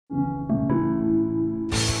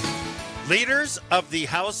Leaders of the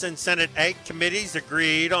House and Senate Ag Committees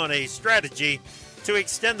agreed on a strategy to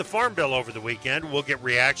extend the Farm Bill over the weekend. We'll get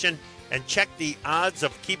reaction and check the odds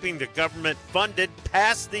of keeping the government funded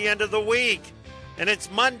past the end of the week. And it's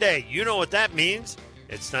Monday. You know what that means.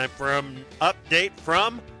 It's time for an update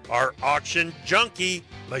from our auction junkie,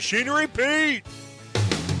 Machinery Pete.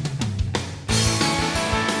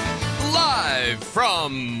 Live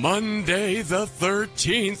from Monday the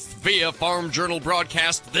 13th via Farm Journal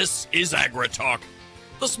broadcast, this is AgriTalk.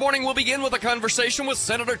 This morning we'll begin with a conversation with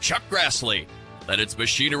Senator Chuck Grassley. Then it's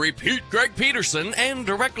Machinery Pete, Greg Peterson, and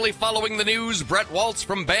directly following the news, Brett Waltz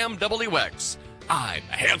from BAM WX. I'm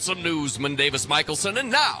handsome newsman Davis Michelson,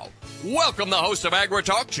 and now, welcome the host of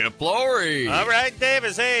AgriTalk, Chip Flory. All right,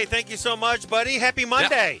 Davis. Hey, thank you so much, buddy. Happy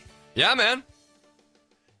Monday. Yeah, man.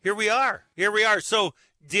 Here we are. So,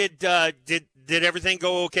 did everything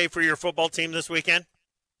go okay for your football team this weekend?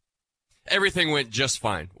 Everything went just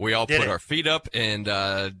fine. We all put our feet up and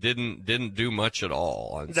didn't do much at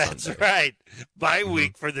all on Sunday. That's right. Bye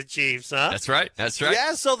week for the Chiefs, huh? That's right.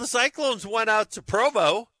 Yeah, so the Cyclones went out to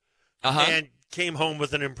Provo and came home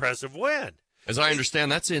with an impressive win. As I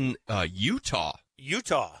understand, that's in Utah.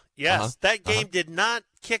 Utah, yes. That game did not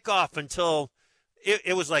kick off until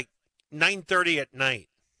it was like 9:30 at night.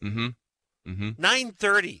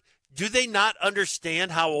 9:30. Do they not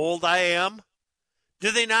understand how old I am? Do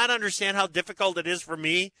they not understand how difficult it is for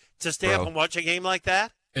me to stay up and watch a game like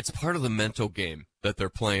that? It's part of the mental game that they're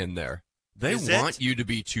playing there. They want you to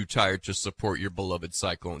be too tired to support your beloved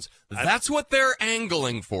Cyclones. That's what they're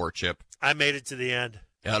angling for, Chip. I made it to the end.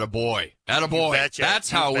 Attaboy. That's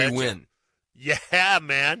how we win. Yeah,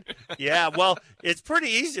 man. Yeah, well, it's pretty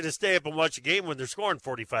easy to stay up and watch a game when they're scoring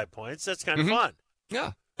 45 points. That's kind of fun.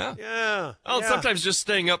 Yeah. Oh, sometimes just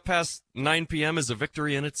staying up past 9 p.m. is a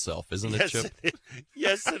victory in itself, isn't it, Chip?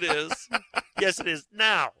 Yes, it is. Yes, it is.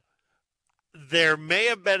 Now, there may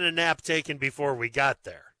have been a nap taken before we got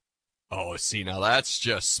there. Oh, see, now that's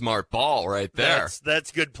just smart ball right there.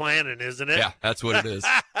 That's good planning, isn't it? Yeah, that's what it is.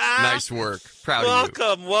 Nice work. Proud of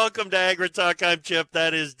you. Welcome to AgriTalk. I'm Chip.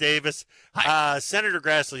 That is Davis. Senator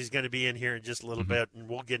Grassley is going to be in here in just a little bit, and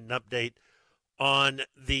we'll get an update on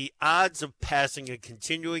the odds of passing a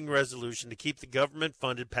continuing resolution to keep the government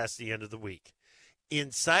funded past the end of the week.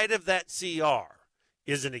 Inside of that CR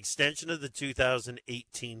is an extension of the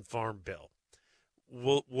 2018 Farm Bill.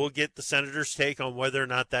 We'll get the senator's take on whether or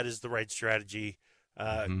not that is the right strategy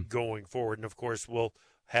going forward. And, of course, we'll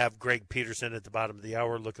have Greg Peterson at the bottom of the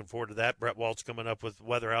hour. Looking forward to that. Brett Waltz coming up with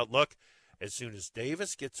Weather Outlook as soon as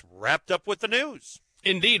Davis gets wrapped up with the news.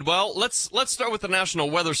 Indeed. Well, let's start with the National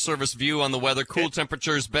Weather Service view on the weather. Cool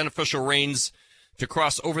temperatures, beneficial rains to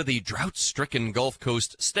cross over the drought-stricken Gulf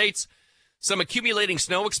Coast states. Some accumulating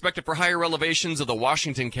snow expected for higher elevations of the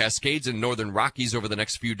Washington Cascades and northern Rockies over the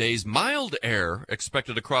next few days. Mild air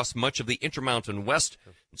expected across much of the Intermountain West,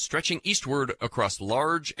 stretching eastward across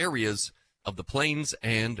large areas of the Plains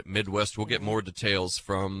and Midwest. We'll get more details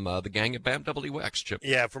from the gang at BAM WX, Chip.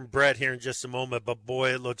 Yeah, from Brett here in just a moment. But,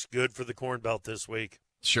 boy, it looks good for the Corn Belt this week.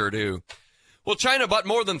 Sure do. Well, China bought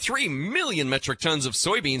more than 3 million metric tons of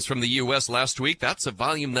soybeans from the U.S. last week. That's a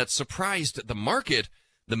volume that surprised the market.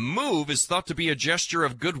 The move is thought to be a gesture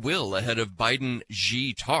of goodwill ahead of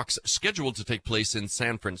Biden-Xi talks scheduled to take place in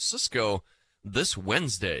San Francisco this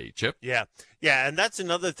Wednesday, Chip. Yeah, and that's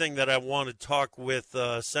another thing that I want to talk with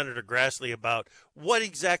Senator Grassley about. What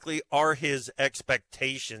exactly are his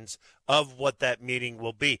expectations of what that meeting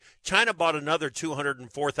will be? China bought another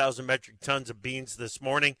 204,000 metric tons of beans this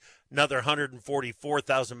morning. Another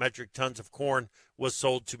 144,000 metric tons of corn was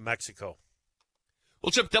sold to Mexico.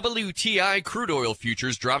 Well, Chip, WTI crude oil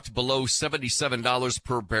futures dropped below $77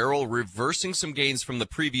 per barrel, reversing some gains from the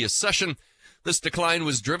previous session. This decline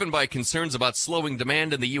was driven by concerns about slowing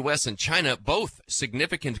demand in the U.S. and China, both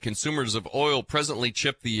significant consumers of oil. Presently,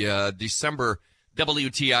 Chip, the December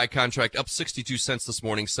WTI contract up 62 cents this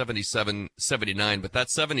morning, 77.79. But that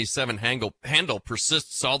 77 handle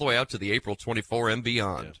persists all the way out to the April 24 and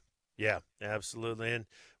beyond. Yeah, absolutely. And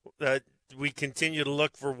we continue to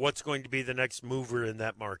look for what's going to be the next mover in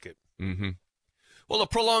that market. Well, a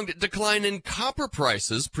prolonged decline in copper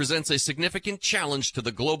prices presents a significant challenge to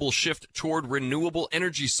the global shift toward renewable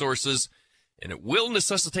energy sources, and it will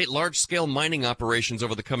necessitate large-scale mining operations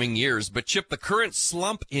over the coming years. But, Chip, the current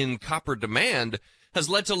slump in copper demand has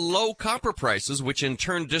led to low copper prices, which in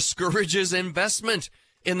turn discourages investment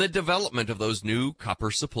in the development of those new copper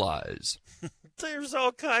supplies. There's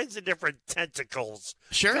all kinds of different tentacles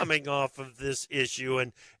coming off of this issue,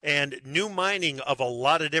 and new mining of a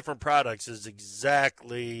lot of different products is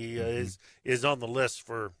exactly is on the list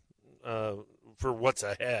for what's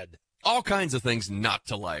ahead. All kinds of things not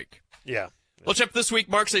to like. Yeah. Well, Chip, this week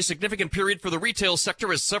marks a significant period for the retail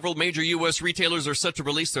sector as several major U.S. retailers are set to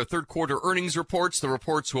release their third quarter earnings reports. The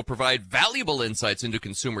reports will provide valuable insights into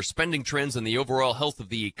consumer spending trends and the overall health of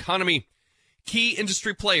the economy. Key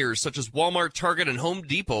industry players such as Walmart, Target, and Home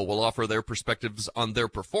Depot will offer their perspectives on their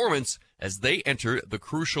performance as they enter the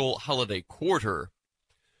crucial holiday quarter.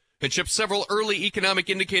 And Chip, several early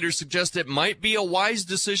economic indicators suggest it might be a wise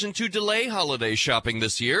decision to delay holiday shopping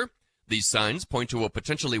this year. These signs point to a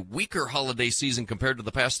potentially weaker holiday season compared to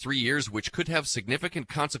the past 3 years, which could have significant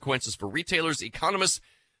consequences for retailers, economists,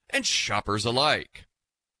 and shoppers alike.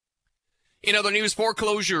 In other news,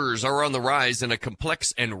 foreclosures are on the rise in a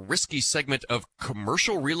complex and risky segment of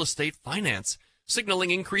commercial real estate finance,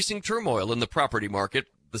 signaling increasing turmoil in the property market.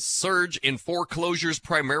 The surge in foreclosures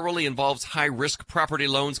primarily involves high-risk property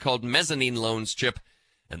loans called mezzanine loans, Chip,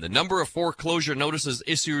 and the number of foreclosure notices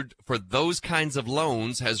issued for those kinds of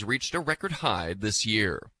loans has reached a record high this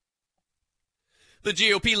year. The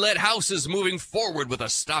GOP-led House is moving forward with a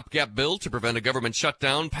stopgap bill to prevent a government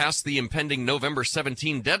shutdown past the impending November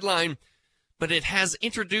 17 deadline, but it has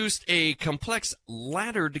introduced a complex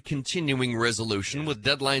laddered continuing resolution with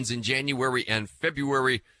deadlines in January and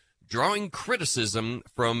February, drawing criticism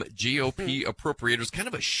from GOP appropriators. Kind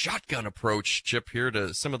of a shotgun approach, Chip, here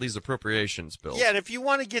to some of these appropriations bills. Yeah, and if you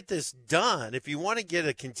want to get this done, if you want to get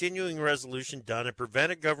a continuing resolution done and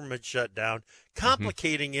prevent a government shutdown,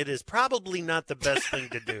 complicating it is probably not the best thing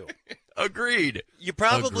to do. Agreed. You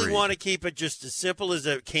probably want to keep it just as simple as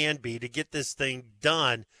it can be to get this thing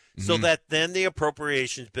done so that then the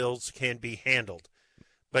appropriations bills can be handled.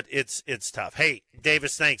 But it's tough. Hey,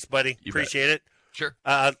 Davis, thanks, buddy. Appreciate it. Sure.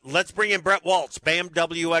 Let's bring in Brett Waltz,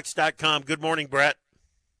 BAMWX.com. Good morning, Brett.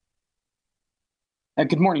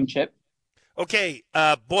 Good morning, Chip. Okay,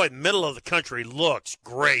 boy, middle of the country looks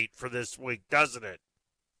great for this week, doesn't it?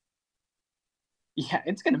 Yeah,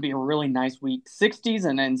 it's going to be a really nice week. 60s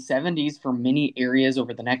and then 70s for many areas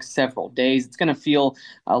over the next several days. It's going to feel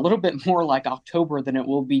a little bit more like October than it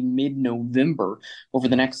will be mid-November over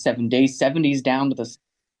the next 7 days. 70s down to the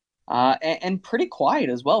and pretty quiet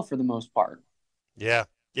as well for the most part. Yeah.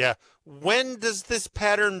 When does this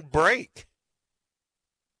pattern break?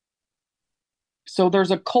 So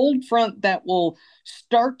there's a cold front that will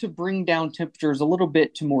start to bring down temperatures a little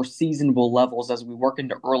bit to more seasonable levels as we work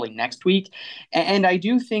into early next week. And I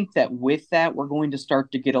do think that with that, we're going to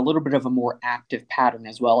start to get a little bit of a more active pattern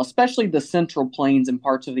as well, especially the Central Plains and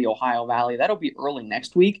parts of the Ohio Valley. That'll be early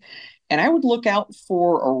next week. And I would look out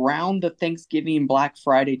for around the Thanksgiving Black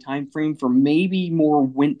Friday timeframe for maybe more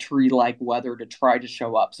wintry-like weather to try to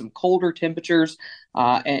show up. Some colder temperatures,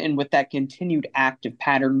 and with that continued active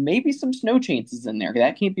pattern, maybe some snow chances in there.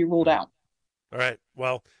 That can't be ruled out. All right.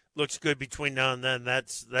 Well, looks good between now and then.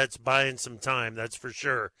 That's buying some time, that's for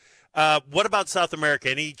sure. What about South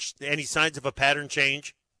America? Any signs of a pattern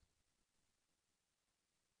change?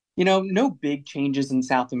 No big changes in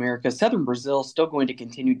South America. Southern Brazil is still going to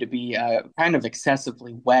continue to be kind of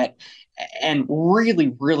excessively wet and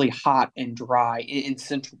really, really hot and dry in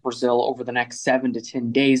central Brazil over the next 7 to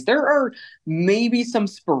 10 days. There are maybe some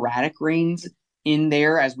sporadic rains in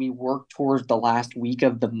there as we work towards the last week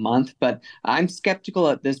of the month, but I'm skeptical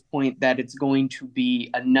at this point that it's going to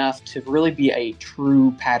be enough to really be a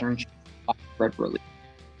true pattern spread relief.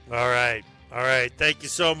 All right. Thank you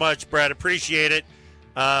so much, Brad. Appreciate it.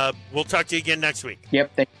 We'll talk to you again next week.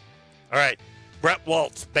 Yep. All right. Brett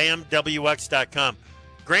Waltz, BAMWX.com.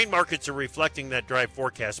 Grain markets are reflecting that dry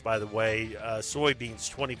forecast, by the way. Soybeans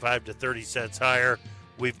 25 to 30 cents higher.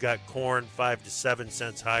 We've got corn 5 to 7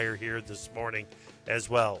 cents higher here this morning as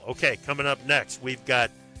well. Okay, coming up next, we've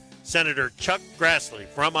got Senator Chuck Grassley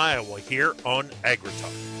from Iowa here on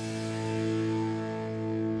AgriTalk.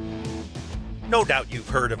 No doubt you've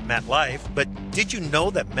heard of MetLife, but did you know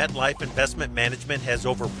that MetLife Investment Management has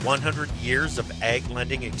over 100 years of ag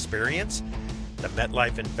lending experience? The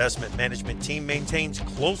MetLife Investment Management team maintains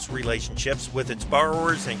close relationships with its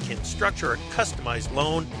borrowers and can structure a customized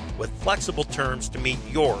loan with flexible terms to meet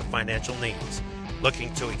your financial needs.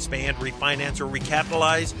 Looking to expand, refinance, or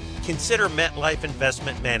recapitalize? Consider MetLife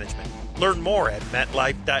Investment Management. Learn more at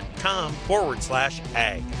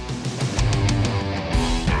metlife.com/ag.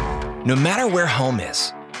 No matter where home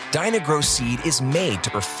is, Dyna-Gro Seed is made to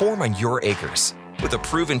perform on your acres. With a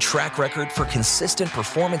proven track record for consistent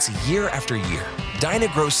performance year after year,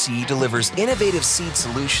 Dyna-Gro Seed delivers innovative seed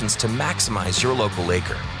solutions to maximize your local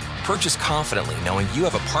acre. Purchase confidently knowing you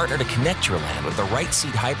have a partner to connect your land with the right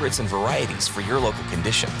seed hybrids and varieties for your local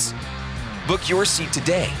conditions. Book your seed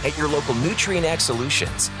today at your local Nutrient Ag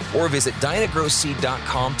Solutions or visit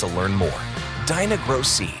dynagroseed.com to learn more. Dyna-Gro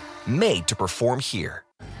Seed, made to perform here.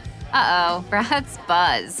 Uh-oh, Brad's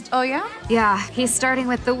buzzed. Oh, yeah? Yeah, he's starting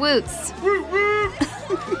with the woots.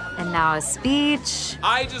 And now a speech.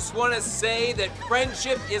 I just want to say that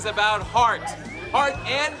friendship is about heart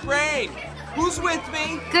and brain. Who's with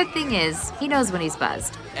me? Good thing is, he knows when he's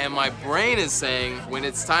buzzed. And my brain is saying, when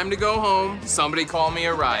it's time to go home, somebody call me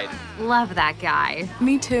a ride. Love that guy.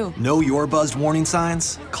 Me too. Know your buzzed warning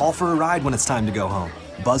signs? Call for a ride when it's time to go home.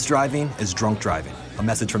 Buzz driving is drunk driving. A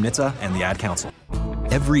message from NHTSA and the Ad Council.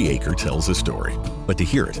 Every acre tells a story, but to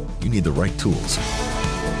hear it, you need the right tools.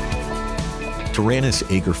 Taranis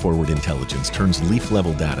Acre Forward Intelligence turns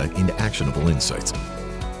leaf-level data into actionable insights.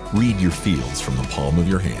 Read your fields from the palm of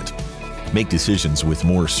your hand. Make decisions with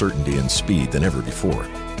more certainty and speed than ever before.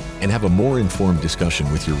 And have a more informed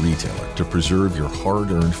discussion with your retailer to preserve your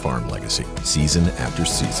hard-earned farm legacy, season after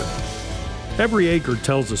season. Every acre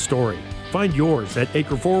tells a story. Find yours at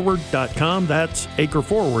acreforward.com. That's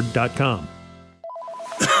acreforward.com.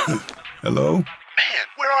 Hello? Man,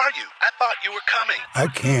 where are you? I thought you were coming. I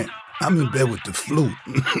can't. I'm in bed with the flu.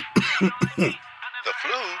 The flu?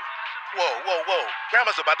 Whoa.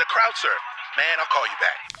 Grandma's about to crowd surf. Man, I'll call you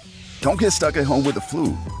back. Don't get stuck at home with the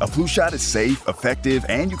flu. A flu shot is safe, effective,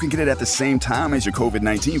 and you can get it at the same time as your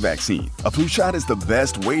COVID-19 vaccine. A flu shot is the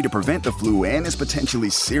best way to prevent the flu and its potentially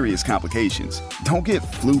serious complications. Don't get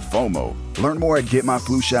flu FOMO. Learn more at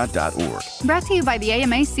getmyflushot.org. Brought to you by the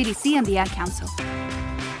AMA, CDC, and the Ad Council.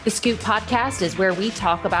 The Scoop Podcast is where we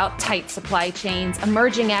talk about tight supply chains,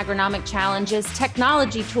 emerging agronomic challenges,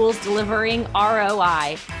 technology tools delivering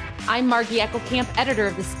ROI. I'm Margie Eckelkamp, editor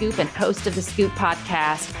of The Scoop and host of The Scoop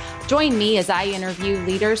Podcast. Join me as I interview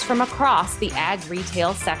leaders from across the ag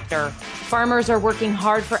retail sector. Farmers are working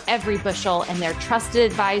hard for every bushel, and their trusted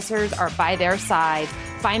advisors are by their side.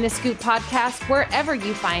 Find The Scoop Podcast wherever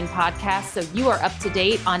you find podcasts so you are up to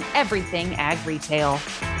date on everything ag retail.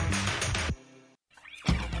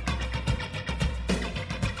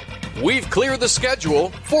 We've cleared the schedule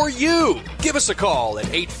for you. Give us a call at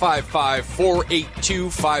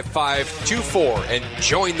 855-482-5524 and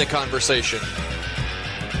join the conversation.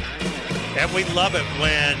 And we love it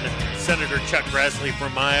when Senator Chuck Grassley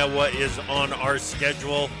from Iowa is on our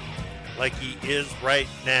schedule like he is right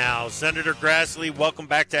now. Senator Grassley, welcome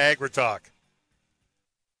back to AgriTalk.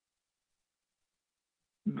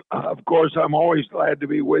 Of course, I'm always glad to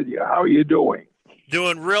be with you. How are you doing?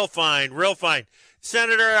 Doing real fine, real fine.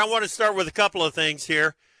 Senator, I want to start with a couple of things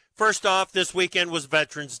here. First off, this weekend was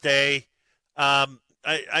Veterans Day.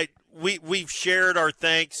 We've shared our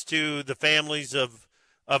thanks to the families of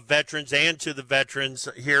veterans and to the veterans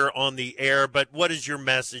here on the air, but what is your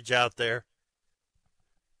message out there?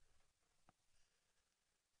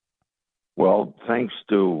 Well, thanks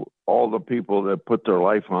to all the people that put their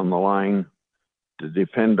life on the line to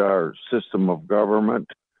defend our system of government,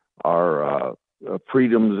 our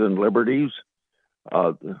freedoms and liberties.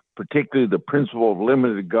 Particularly the principle of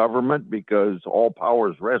limited government, because all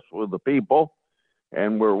powers rest with the people.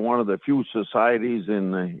 And we're one of the few societies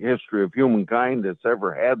in the history of humankind that's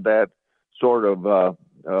ever had that sort of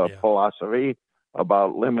philosophy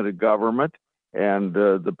about limited government. And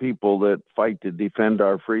the people that fight to defend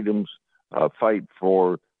our freedoms fight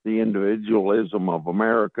for the individualism of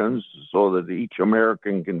Americans so that each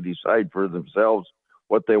American can decide for themselves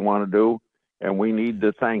what they want to do. And we need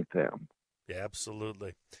to thank them. Yeah,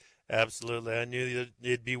 absolutely. Absolutely. I knew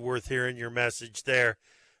it'd be worth hearing your message there.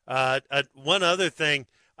 One other thing,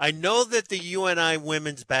 I know that the UNI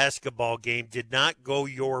women's basketball game did not go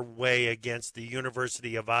your way against the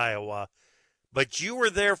University of Iowa, but you were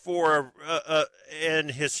there for an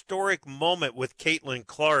historic moment with Caitlin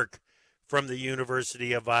Clark from the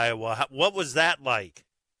University of Iowa. What was that like?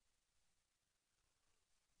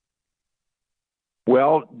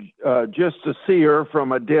 Well, just to see her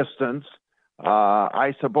from a distance,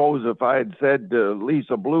 I suppose if I had said to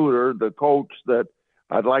Lisa Bluter, the coach, that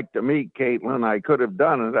I'd like to meet Caitlin, I could have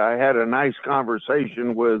done it. I had a nice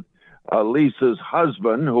conversation with Lisa's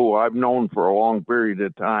husband, who I've known for a long period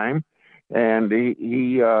of time, and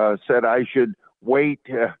he said I should wait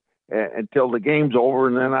until the game's over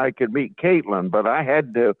and then I could meet Caitlin. But I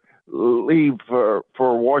had to leave for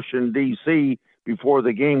Washington, D.C. before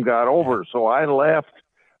the game got over, so I left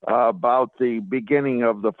about the beginning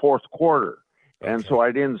of the fourth quarter. And so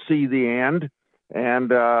I didn't see the end,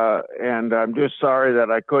 and I'm just sorry that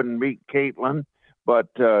I couldn't meet Caitlin, but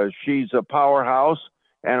she's a powerhouse,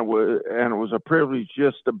 and it was a privilege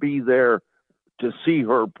just to be there to see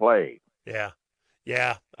her play. Yeah.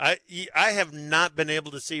 I have not been able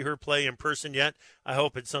to see her play in person yet. I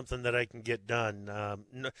hope it's something that I can get done.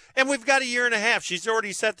 And we've got a year and a half. She's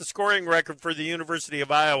already set the scoring record for the University of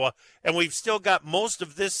Iowa, and we've still got most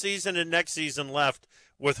of this season and next season left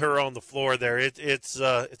with her on the floor there. It's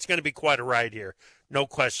going to be quite a ride here, no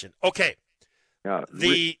question. Okay.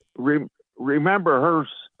 Remember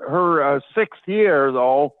her sixth year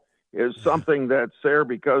though is something that's there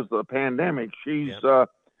because of the pandemic. She's in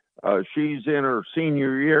her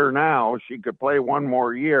senior year now. She could play one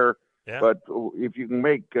more year, but if you can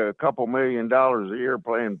make a couple $1 million a year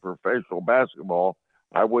playing professional basketball,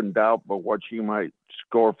 I wouldn't doubt but what she might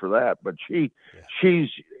score for that. But she's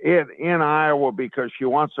in Iowa because she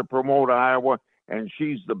wants to promote Iowa, and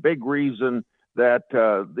she's the big reason that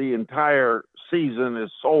the entire season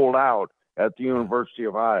is sold out at the University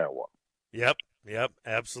of Iowa. Yep,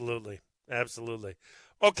 absolutely.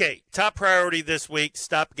 Okay, top priority this week,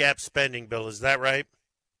 stopgap spending bill. Is that right?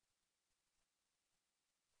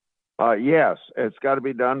 Yes, it's got to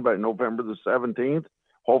be done by November the 17th.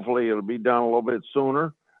 Hopefully it'll be done a little bit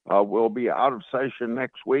sooner. We'll be out of session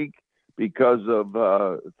next week because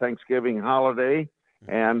of Thanksgiving holiday,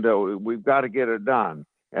 and we've got to get it done.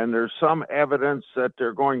 And there's some evidence that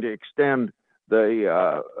they're going to extend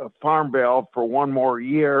the Farm Bill for one more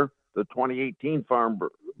year, the 2018 Farm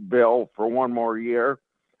Bill for one more year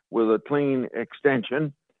with a clean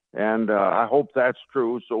extension. And I hope that's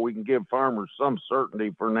true so we can give farmers some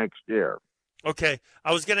certainty for next year. Okay.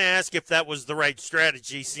 I was going to ask if that was the right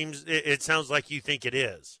strategy. It sounds like you think it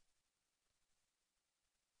is.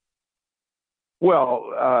 Well,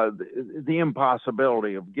 the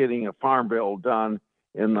impossibility of getting a Farm Bill done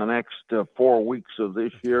in the next 4 weeks of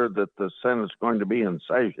this year that the Senate's going to be in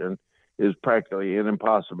session is practically an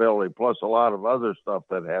impossibility, plus a lot of other stuff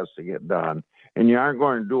that has to get done. And you aren't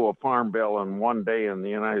going to do a Farm Bill in one day in the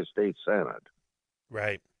United States Senate.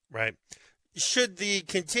 Right. Should the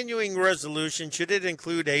continuing resolution, should it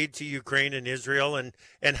include aid to Ukraine and Israel, and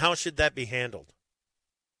how should that be handled?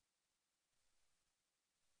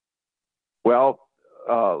 Well,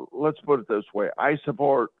 let's put it this way. I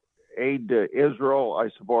support aid to Israel. I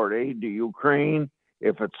support aid to Ukraine.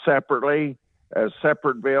 If it's separately, as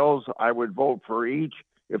separate bills, I would vote for each.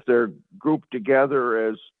 If they're grouped together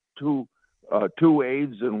as two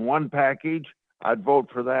aids in one package, I'd vote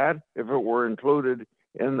for that. If it were included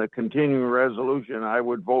in the continuing resolution, I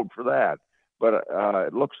would vote for that. But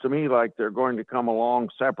it looks to me like they're going to come along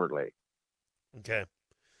separately. Okay.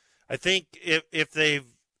 I think if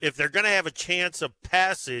they're going to have a chance of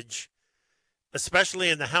passage, especially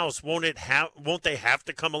in the House, won't they have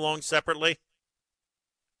to come along separately?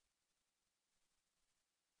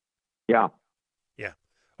 Yeah.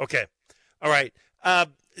 Okay. All right.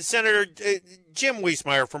 Senator Jim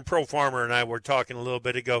Wiesmeyer from Pro Farmer and I were talking a little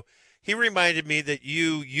bit ago. He reminded me that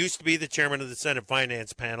you used to be the chairman of the Senate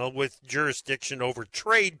Finance Panel with jurisdiction over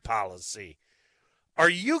trade policy. Are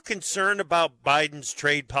you concerned about Biden's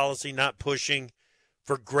trade policy not pushing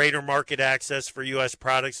for greater market access for U.S.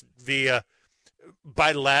 products via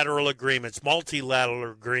bilateral agreements, multilateral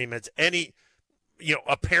agreements, any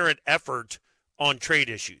apparent effort on trade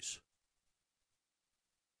issues?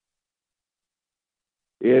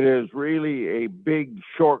 It is really a big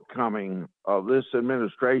shortcoming of this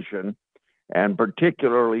administration, and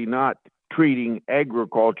particularly not treating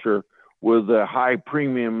agriculture with the high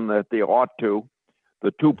premium that they ought to.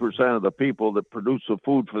 The 2% of the people that produce the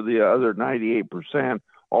food for the other 98%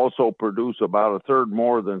 also produce about a third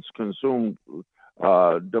more than's consumed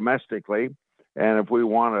domestically. And if we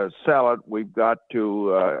want to sell it, we've got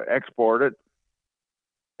to export it.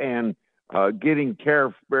 And getting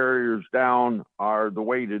tariff barriers down are the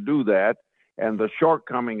way to do that. And the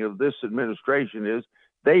shortcoming of this administration is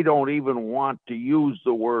they don't even want to use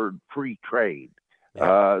the word free trade.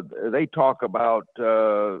 They talk about,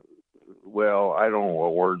 well, I don't know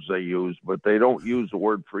what words they use, but they don't use the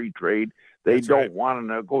word free trade. They don't want to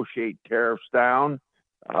negotiate tariffs down.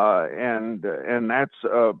 And that's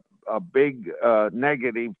a big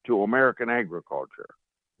negative to American agriculture.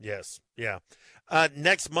 Yes. Yeah.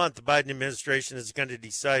 Next month, the Biden administration is going to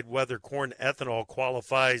decide whether corn ethanol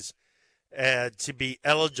qualifies to be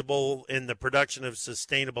eligible in the production of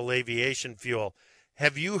sustainable aviation fuel.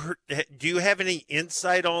 Have you heard, do you have any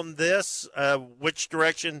insight on this? Which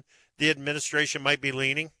direction the administration might be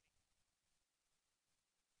leaning?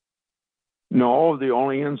 No, the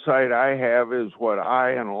only insight I have is what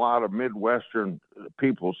I and a lot of Midwestern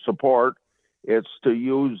people support. It's to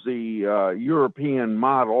use the European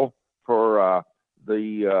model for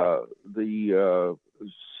the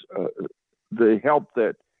help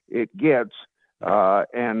that it gets,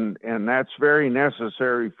 and that's very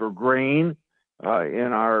necessary for grain in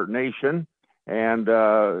our nation. And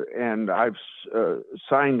I've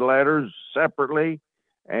signed letters separately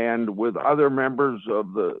and with other members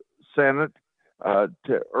of the Senate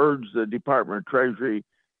to urge the Department of Treasury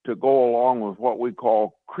to go along with what we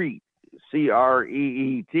call CREET,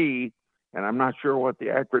 CREET, and I'm not sure what the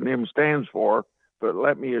acronym stands for, but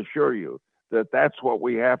let me assure you that that's what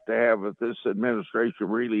we have to have if this administration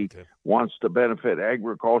really wants to benefit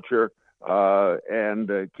agriculture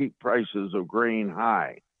and keep prices of grain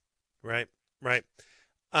high. Right.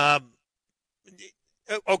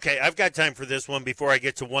 Okay, I've got time for this one before I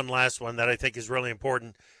get to one last one that I think is really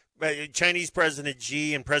important. Chinese President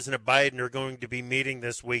Xi and President Biden are going to be meeting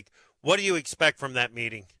this week. What do you expect from that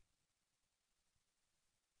meeting?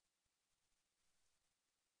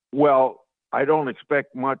 Well, I don't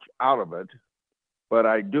expect much out of it, but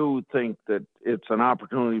I do think that it's an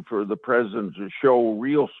opportunity for the president to show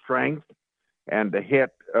real strength and to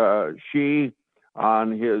hit Xi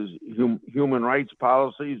on his human rights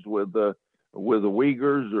policies with the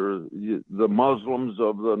Uyghurs or the Muslims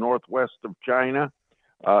of the northwest of China,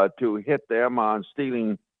 to hit them on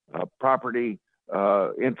stealing property,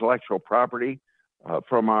 intellectual property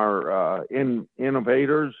from our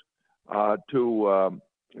innovators, to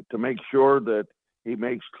make sure that he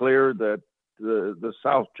makes clear that the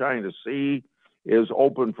South China Sea is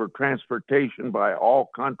open for transportation by all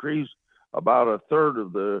countries. About a third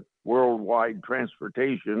of the worldwide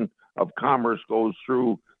transportation of commerce goes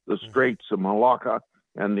through the Straits of Malacca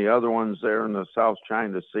and the other ones there in the South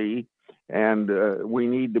China Sea. And we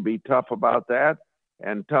need to be tough about that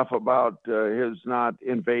and tough about his not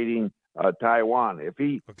invading Taiwan.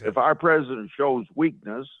 If our president shows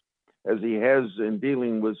weakness, as he has in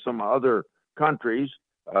dealing with some other countries,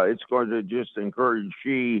 it's going to just encourage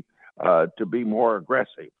Xi to be more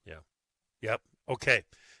aggressive. Yeah. Yep. Okay.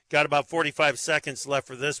 Got about 45 seconds left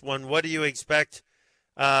for this one. What do you expect?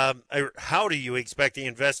 How do you expect the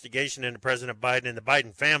investigation into President Biden and the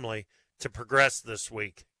Biden family to progress this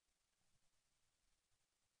week?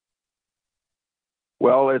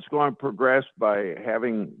 Well, it's going to progress by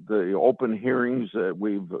having the open hearings that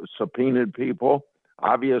we've subpoenaed people.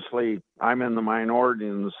 Obviously, I'm in the minority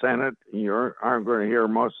in the Senate. You aren't going to hear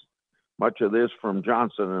much of this from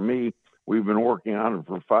Johnson and me. We've been working on it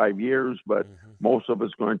for 5 years, but most of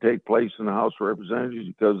it's going to take place in the House of Representatives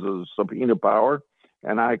because of the subpoena power.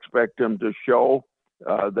 And I expect them to show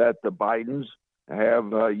that the Bidens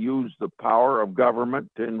have used the power of government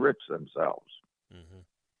to enrich themselves.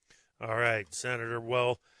 All right, Senator.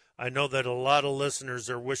 Well, I know that a lot of listeners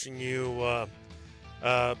are wishing you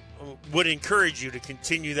would encourage you to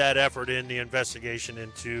continue that effort in the investigation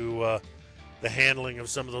into the handling of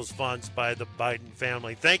some of those funds by the Biden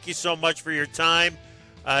family. Thank you so much for your time.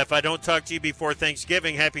 If I don't talk to you before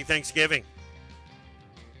Thanksgiving, happy Thanksgiving.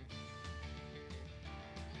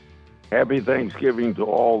 Happy Thanksgiving to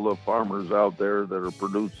all the farmers out there that are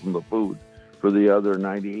producing the food for the other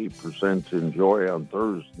 98% to enjoy on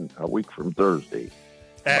Thursday, a week from Thursday.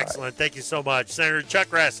 Excellent. Bye. Thank you so much. Senator Chuck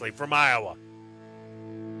Grassley from Iowa.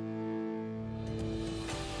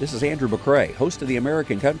 This is Andrew McCrae, host of the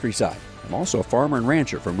American Countryside. I'm also a farmer and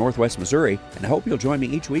rancher from Northwest Missouri, and I hope you'll join me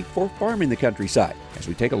each week for Farming the Countryside as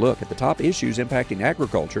we take a look at the top issues impacting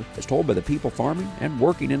agriculture as told by the people farming and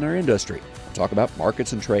working in our industry. We'll talk about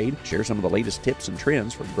markets and trade, share some of the latest tips and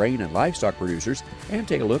trends from grain and livestock producers, and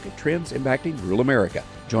take a look at trends impacting rural America.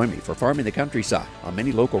 Join me for Farming the Countryside on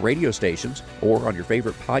many local radio stations or on your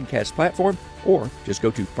favorite podcast platform, or just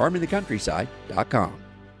go to farmingthecountryside.com.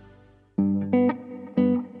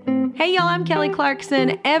 Hey y'all, I'm Kelly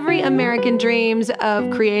Clarkson. Every American dreams of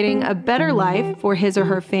creating a better life for his or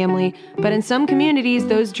her family, but in some communities,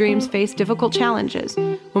 those dreams face difficult challenges.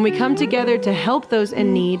 When we come together to help those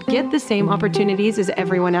in need get the same opportunities as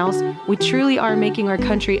everyone else, we truly are making our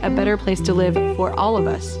country a better place to live for all of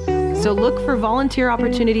us. So look for volunteer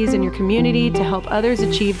opportunities in your community to help others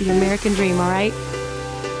achieve the American dream, all right?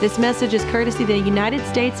 This message is courtesy of the United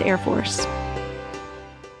States Air Force.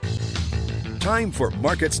 Time for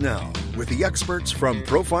Markets Now with the experts from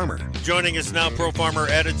Pro Farmer. Joining us now, Pro Farmer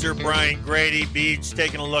editor Brian Grady. Beach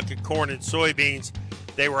taking a look at corn and soybeans.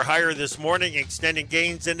 They were higher this morning, extending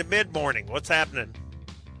gains into mid-morning. What's happening?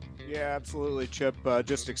 Yeah, absolutely, Chip.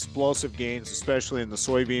 Just explosive gains, especially in the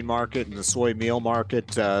soybean market and the soy meal market.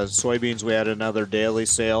 Soybeans, we had another daily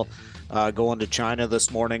sale going to China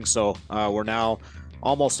this morning, so we're now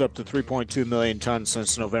almost up to 3.2 million tons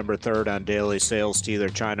since November 3rd on daily sales to either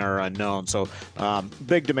China or unknown. So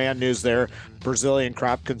big demand news there. Brazilian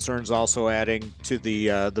crop concerns also adding to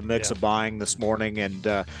the mix of buying this morning, and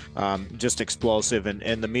just explosive.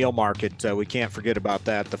 And the meal market, we can't forget about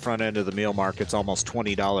that. The front end of the meal market's almost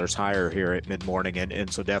 $20 higher here at mid-morning,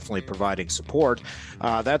 and so definitely providing support.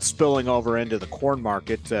 That's spilling over into the corn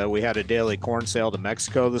market. We had a daily corn sale to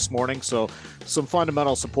Mexico this morning, so some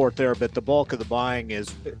fundamental support there, but the bulk of the buying morning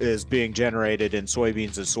is being generated in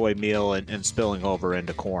soybeans and soy meal and spilling over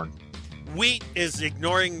into corn. Wheat is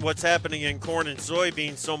ignoring what's happening in corn and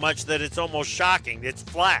soybeans so much that it's almost shocking. It's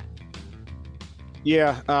flat.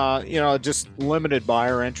 Yeah, just limited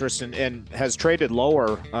buyer interest and has traded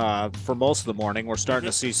lower for most of the morning. We're starting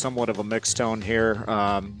to see somewhat of a mixed tone here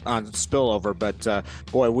on spillover, but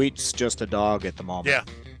boy, wheat's just a dog at the moment. Yeah,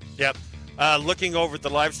 yep. Looking over at the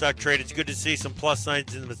livestock trade, it's good to see some plus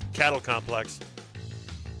signs in the cattle complex.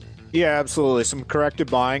 Yeah, absolutely. Some corrected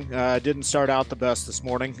buying. Didn't start out the best this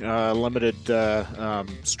morning. Limited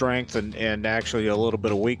strength and actually a little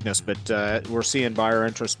bit of weakness, but we're seeing buyer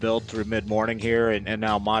interest build through mid-morning here and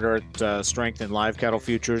now moderate strength in live cattle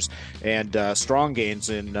futures and strong gains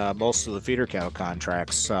in most of the feeder cattle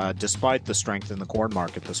contracts, despite the strength in the corn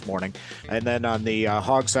market this morning. And then on the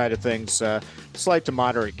hog side of things, slight to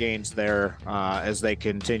moderate gains there as they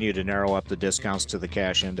continue to narrow up the discounts to the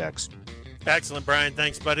cash index. Excellent, Brian.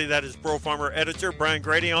 Thanks, buddy. That is Pro Farmer Editor Brian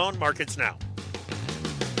Grady on Markets Now.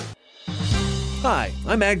 Hi,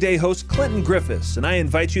 I'm Ag Day host Clinton Griffiths, and I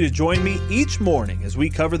invite you to join me each morning as we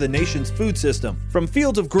cover the nation's food system, from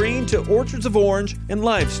fields of green to orchards of orange and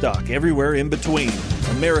livestock everywhere in between.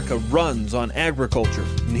 America runs on agriculture,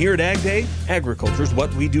 and here at Ag Day, agriculture is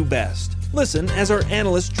what we do best. Listen as our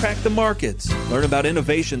analysts track the markets, learn about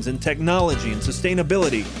innovations in technology and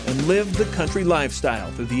sustainability, and live the country lifestyle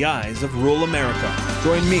through the eyes of rural America.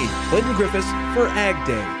 Join me, Clinton Griffiths, for Ag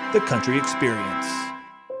Day, the country experience.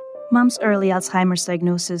 Mom's early Alzheimer's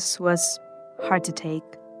diagnosis was hard to take.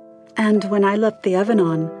 And when I left the oven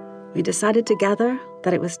on, we decided together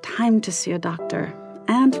that it was time to see a doctor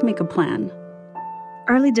and make a plan.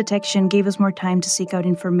 Early detection gave us more time to seek out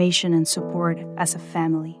information and support as a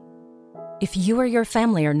family. If you or your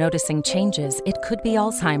family are noticing changes, it could be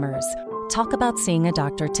Alzheimer's. Talk about seeing a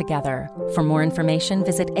doctor together. For more information,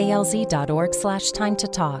 visit alz.org/time to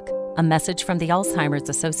talk. A message from the Alzheimer's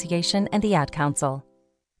Association and the Ad Council.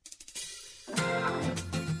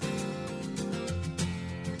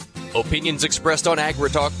 Opinions expressed on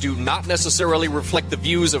AgriTalk do not necessarily reflect the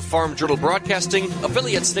views of Farm Journal Broadcasting,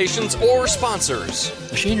 affiliate stations, or sponsors.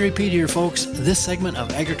 Machinery Pete here, folks. This segment of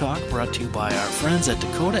AgriTalk brought to you by our friends at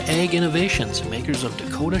Dakota Ag Innovations, makers of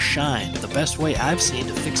Dakota Shine, the best way I've seen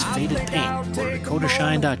to fix faded paint. Go to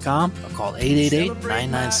dakotashine.com or call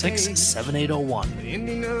 888-996-7801. The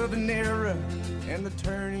ending of an era and the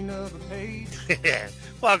turning of a page.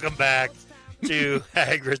 Welcome back to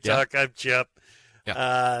AgriTalk. I'm Chip.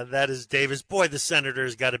 Yeah. That is Davis. Boy, the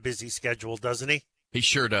senator's got a busy schedule, doesn't he? He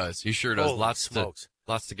sure does. He sure does. Holy smokes.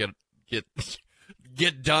 Lots to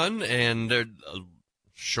get done, and there's a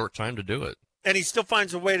short time to do it. And he still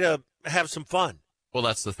finds a way to have some fun. Well,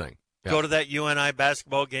 that's the thing. Yeah. Go to that UNI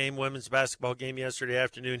basketball game, women's basketball game yesterday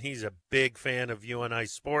afternoon. He's a big fan of UNI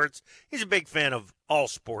sports. He's a big fan of all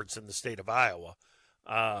sports in the state of Iowa.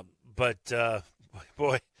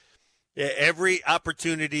 Boy, every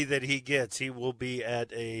opportunity that he gets, he will be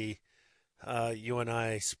at a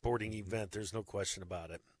UNI sporting event. There's no question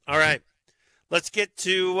about it. All right, let's get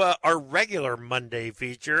to our regular Monday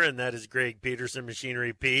feature, and that is Greg Peterson,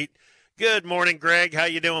 Machinery Pete. Good morning, Greg. How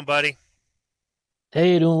you doing, buddy?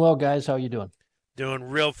 Hey, doing well, guys. How you doing? Doing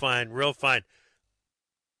real fine, real fine.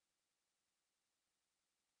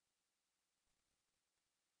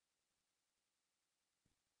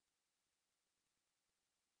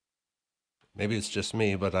 Maybe it's just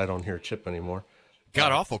me, but I don't hear Chip anymore.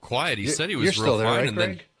 Got awful quiet. He said he was You're real still there, fine,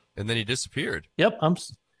 right, and then he disappeared. Yep, all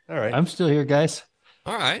right. I'm still here, guys.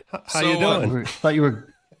 All right. How you doing?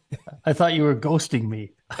 I thought you were ghosting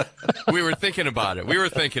me. We were thinking about it.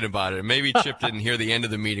 Maybe Chip didn't hear the end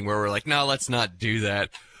of the meeting where we're like, no, let's not do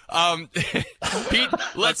that. Pete, I'm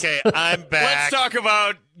back. Let's talk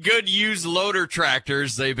about good used loader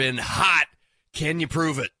tractors. They've been hot. Can you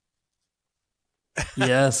prove it?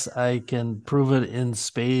 Yes, I can prove it in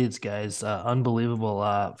spades, guys.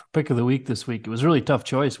 Unbelievable. Pick of the week this week. It was a really tough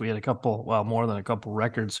choice. We had more than a couple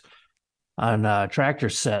records on tractor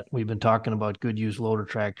set. We've been talking about good used loader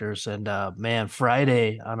tractors, and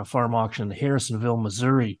Friday on a farm auction in Harrisonville,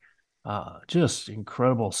 Missouri, just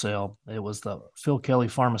incredible sale. It was the Phil Kelly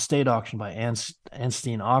Farm Estate auction by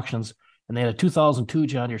Anstein Auctions, and they had a 2002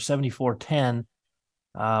 John Deere 7410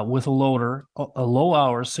 with a loader, a low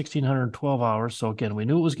hours, 1,612 hours. So again, we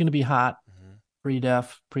knew it was going to be hot,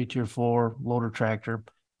 pre-def, pre-tier 4 loader tractor,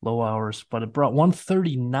 low hours, but it brought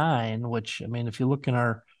 139, which, I mean, if you look in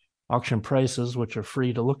our auction prices, which are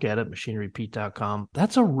free to look at machinerypete.com,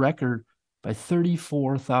 that's a record by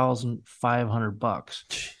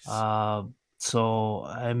 $34,500. So,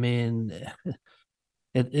 I mean,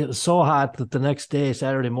 it was so hot that the next day,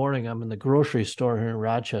 Saturday morning, I'm in the grocery store here in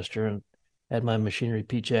Rochester, and had my machinery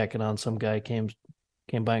Pete jacket on. Some guy came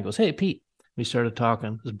by and goes, "Hey, Pete." We started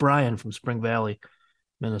talking. It was Brian from Spring Valley,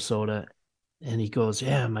 Minnesota. And he goes,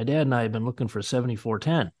 "Yeah, my dad and I have been looking for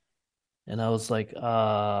 7410. And I was like,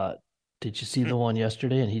 did you see the one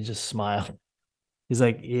yesterday? And he just smiled. He's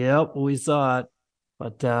like, "Yep, we saw it."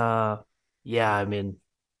 But yeah, I mean,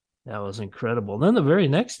 that was incredible. Then the very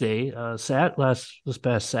next day, this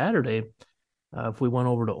past Saturday, if we went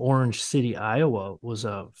over to Orange City, Iowa, was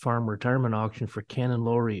a farm retirement auction for Ken and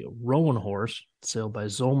Lori Rowan horse, sale by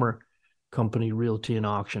Zomer Company Realty and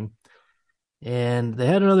Auction. And they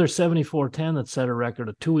had another 7410 that set a record,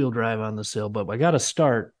 a two-wheel drive on the sale. But I got to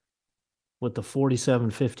start with the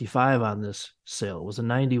 4755 on this sale. It was a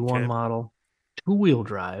 91 model, two-wheel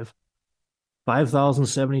drive,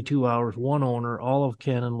 5,072 hours, one owner. All of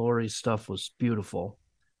Ken and Lori's stuff was beautiful.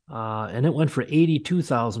 And it went for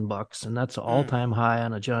 $82,000, and that's an all-time high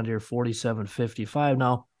on a John Deere 4755.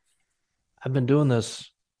 Now, I've been doing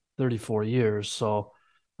this 34 years, so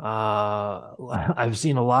I've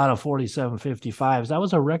seen a lot of 4755s. That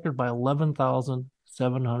was a record by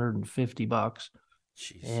 $11,750.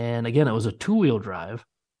 And again, it was a two-wheel drive.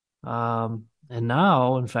 And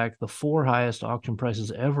now, in fact, the four highest auction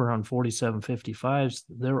prices ever on 4755s,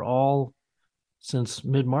 they're all since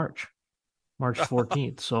mid-March. March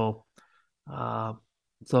 14th. So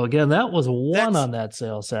again, that was one on that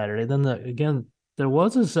sale Saturday. Then again, there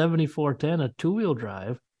was a 7410, a two-wheel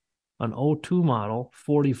drive, an 02 model,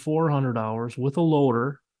 4,400 hours with a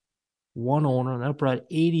loader, one owner, and that brought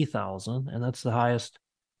 $80,000, and that's the highest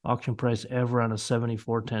auction price ever on a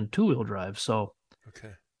 7410 two-wheel drive. So,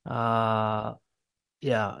 yeah,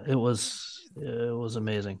 it was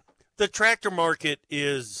amazing. The tractor market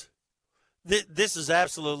is. This is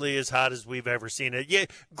absolutely as hot as we've ever seen it. Yeah,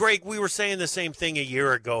 Greg, we were saying the same thing a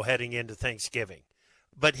year ago heading into Thanksgiving.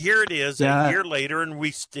 But here it is a year later, and we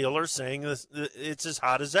still are saying this, it's as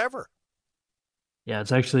hot as ever. Yeah,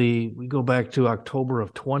 it's actually, we go back to October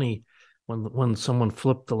of 20 when someone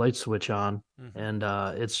flipped the light switch on, and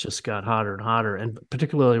it's just got hotter and hotter. And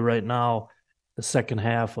particularly right now, the second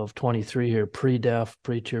half of 23 here, pre-def,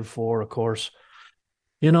 pre-tier 4, of course.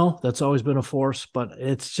 You know, that's always been a force, but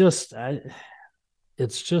it's just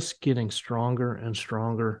getting stronger and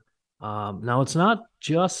stronger. Now, it's not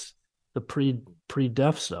just the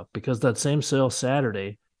pre-def stuff, because that same sale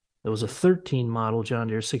Saturday, there was a 13 model John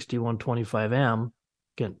Deere 6125M,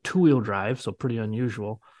 again, two-wheel drive, so pretty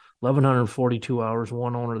unusual, 1,142 hours,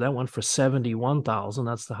 one owner. That went for $71,000.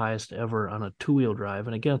 That's the highest ever on a two-wheel drive.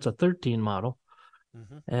 And again, it's a 13 model.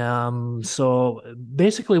 So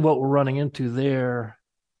basically what we're running into there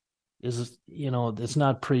is, you know, it's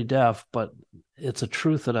not pre-def, but it's a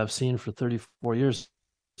truth that I've seen for 34 years,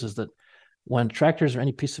 is that when tractors or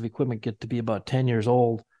any piece of equipment get to be about 10 years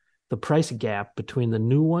old, the price gap between the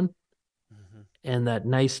new one and that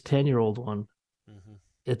nice 10-year-old one,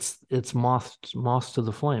 it's moth to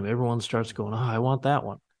the flame. Everyone starts going, "Oh, I want that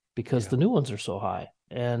one," because the new ones are so high.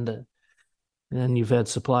 And you've had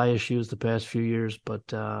supply issues the past few years. But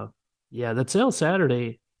yeah, that sale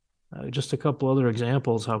Saturday, just a couple other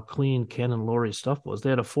examples how clean Ken and Lori's stuff was. They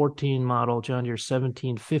had a 14 model John Deere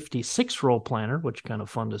 1750 6-row planter, which kind of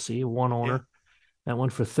fun to see. One owner. That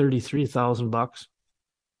went for $33,000.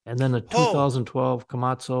 And then a 2012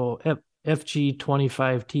 Komatsu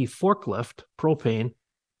FG25T forklift propane,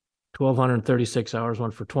 1,236 hours,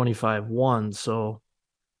 went for $25,100. So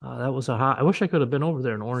that was a hot. I wish I could have been over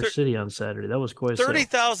there in Orange City on Saturday. That was quite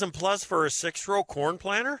 $30,000 plus for a 6-row corn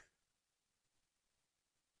planter.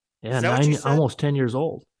 Yeah, almost 10 years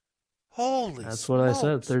old. Holy That's smokes. what I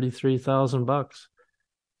said, $33,000.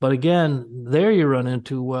 But again, there you run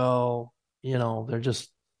into, well, you know, they're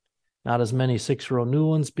just not as many 6-row new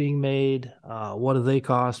ones being made. What do they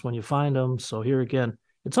cost when you find them? So here again,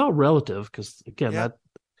 it's all relative, because again, that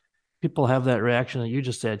people have that reaction that you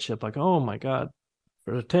just had, Chip, like, "Oh my God,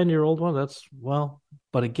 for a 10-year-old one, that's," well,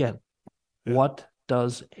 but again, what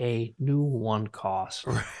does a new one cost?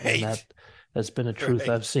 Right. And that's been a truth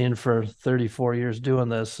I've seen for 34 years doing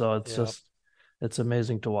this. So it's just, it's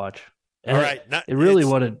amazing to watch. And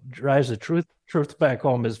what it drives the truth back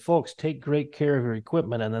home is, folks, take great care of your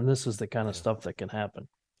equipment, and then this is the kind of stuff that can happen.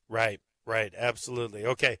 Right, absolutely.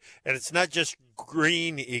 Okay, and it's not just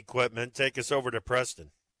green equipment. Take us over to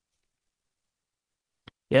Preston.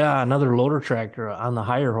 Yeah, another loader tractor on the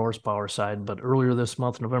higher horsepower side, but earlier this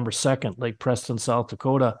month, November 2nd, Lake Preston, South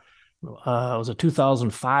Dakota, it was a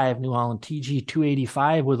 2005 New Holland TG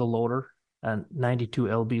 285 with a loader, a 92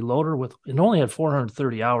 LB loader it only had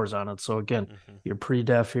 430 hours on it. So again, your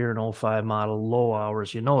pre-def here, an 05 model, low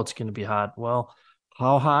hours, you know it's going to be hot. Well,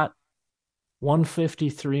 how hot?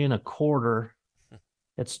 153 1/4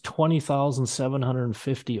 It's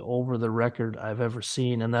 20,750 over the record I've ever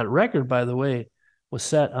seen. And that record, by the way, was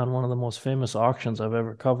set on one of the most famous auctions I've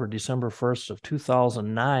ever covered, December 1st of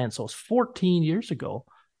 2009. So it's 14 years ago.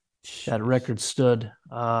 That record stood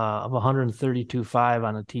of 132.5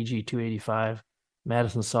 on a TG 285,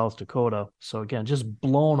 Madison, South Dakota. So again, just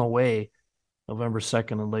blown away November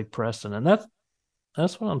 2nd in Lake Preston. And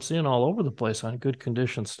that's what I'm seeing all over the place on good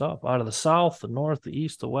condition stuff. Out of the South, the North, the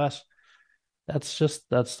East, the West.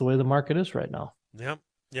 That's the way the market is right now.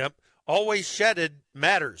 Yep. Always shedded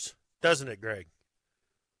matters, doesn't it, Greg?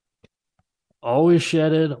 Always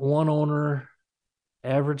shedded, one owner,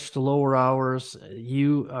 average to lower hours.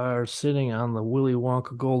 You are sitting on the Willy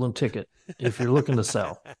Wonka golden ticket if you're looking to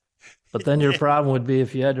sell. But then your problem would be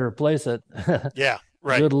if you had to replace it. Yeah,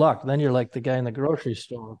 right. Good luck. Then you're like the guy in the grocery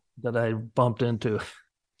store that I bumped into.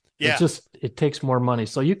 Yeah. It takes more money.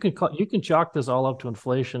 So you can chalk this all up to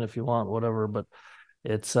inflation if you want, whatever, but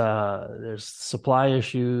it's there's supply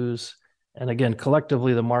issues. And again,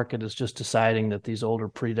 collectively, the market is just deciding that these older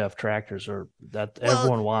pre-def tractors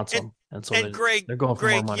everyone wants them. And so they're going for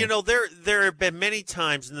more money. You know, there have been many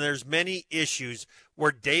times and there's many issues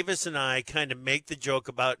where Davis and I kind of make the joke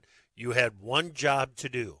about you had one job to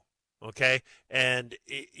do. Okay. And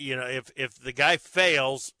you know, if the guy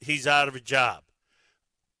fails, he's out of a job.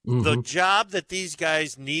 Mm-hmm. The job that these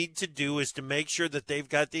guys need to do is to make sure that they've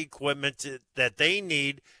got the equipment that they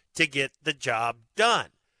need to get the job done.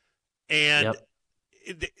 And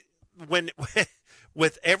when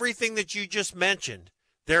with everything that you just mentioned,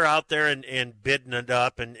 they're out there and bidding it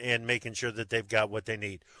up and making sure that they've got what they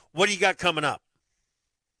need. What do you got coming up?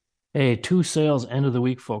 Hey, 2 sales end of the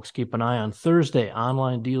week, folks. Keep an eye on Thursday,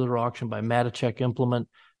 online dealer auction by Matichek Implement.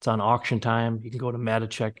 It's on auction time. You can go to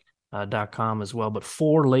Matichek.com as well. But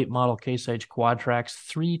 4 late model Case IH quad tracks,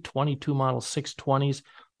 3 22 model 620s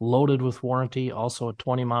loaded with warranty. Also a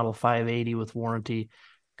 20 model 580 with warranty.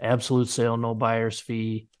 Absolute sale, no buyer's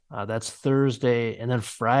fee. That's Thursday. And then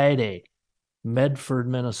Friday, Medford,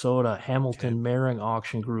 Minnesota, Hamilton Mering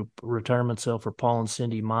Auction Group, retirement sale for Paul and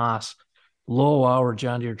Cindy Moss. Low hour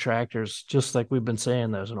John Deere tractors, just like we've been saying.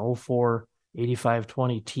 There's an 04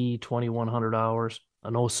 8520T, 2,100 hours,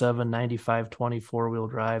 an 07 9520 4-wheel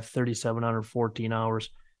drive, 3,714 hours,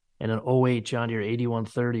 and an 08 John Deere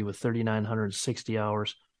 8130 with 3,960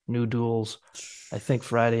 hours, new duals. I think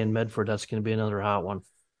Friday in Medford, that's going to be another hot one.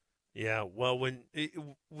 Yeah, well, when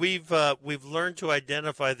we've learned to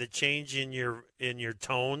identify the change in your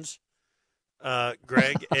tones,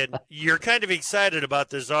 Greg, and you're kind of excited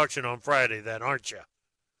about this auction on Friday, then, aren't you?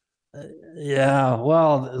 Yeah,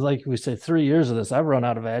 well, like we say, 3 years of this, I've run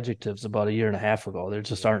out of adjectives about a year and a half ago. There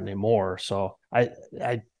just aren't any more. So I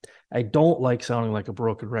don't like sounding like a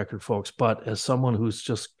broken record, folks. But as someone who's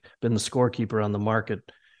just been the scorekeeper on the market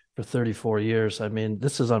for 34 years, I mean,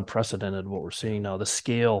 this is unprecedented what we're seeing now. The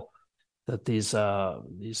scale that these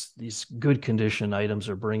good condition items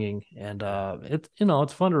are bringing, and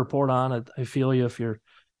it's fun to report on. I feel you if you're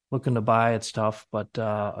looking to buy, it's tough, but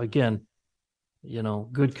again,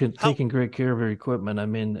 taking great care of your equipment. I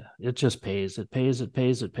mean, it just pays. It pays.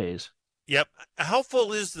 Yep. How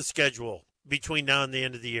full is the schedule between now and the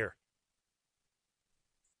end of the year?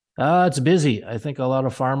 It's busy. I think a lot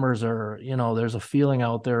of farmers are. There's a feeling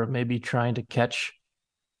out there of maybe trying to catch.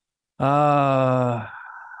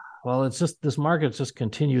 Well, it's just this market's just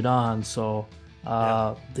continued on. So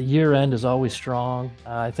the year end is always strong.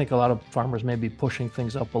 I think a lot of farmers may be pushing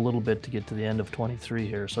things up a little bit to get to the end of 23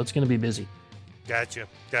 here. So it's going to be busy. Gotcha.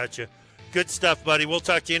 Good stuff, buddy. We'll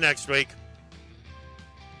talk to you next week.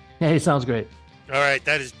 Hey, sounds great. All right.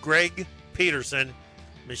 That is Greg Peterson,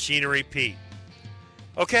 Machinery Pete.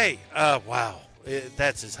 Okay. Wow.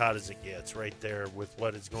 That's as hot as it gets right there with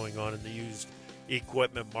what is going on in the used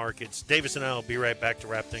equipment markets. Davis and I will be right back to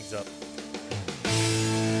wrap things up.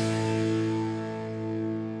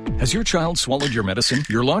 Has your child swallowed your medicine,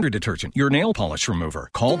 your laundry detergent, your nail polish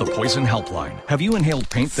remover? Call the Poison Helpline. Have you inhaled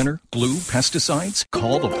paint thinner, glue, pesticides?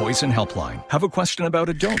 Call the Poison Helpline. Have a question about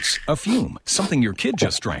a dose, a fume, something your kid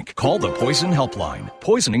just drank? Call the Poison Helpline.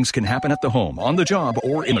 Poisonings can happen at the home, on the job,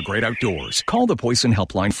 or in the great outdoors. Call the Poison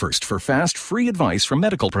Helpline first for fast, free advice from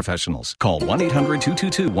medical professionals. Call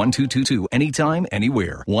 1-800-222-1222 anytime,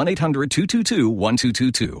 anywhere.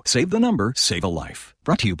 1-800-222-1222. Save the number, save a life.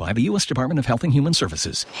 Brought to you by the U.S. Department of Health and Human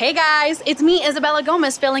Services. Hey, Hey guys, it's me, Isabella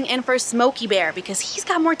Gomez, filling in for Smokey Bear because he's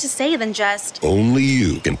got more to say than just... Only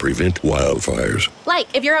you can prevent wildfires.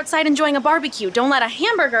 Like, if you're outside enjoying a barbecue, don't let a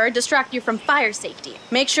hamburger distract you from fire safety.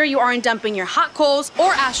 Make sure you aren't dumping your hot coals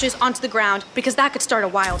or ashes onto the ground because that could start a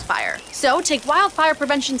wildfire. So take wildfire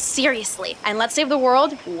prevention seriously and let's save the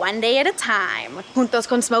world one day at a time. Juntos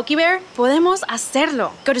con Smokey Bear, podemos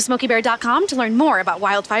hacerlo. Go to smokeybear.com to learn more about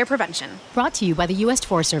wildfire prevention. Brought to you by the U.S.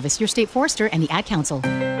 Forest Service, your state forester, and the Ad Council.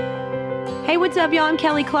 Hey, what's up, y'all? I'm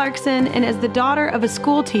Kelly Clarkson, and as the daughter of a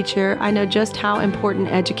school teacher, I know just how important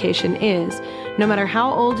education is. No matter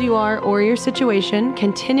how old you are or your situation,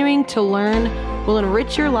 continuing to learn will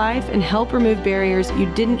enrich your life and help remove barriers you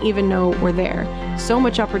didn't even know were there. So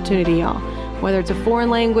much opportunity, y'all. Whether it's a foreign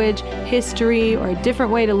language, history, or a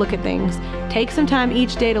different way to look at things, take some time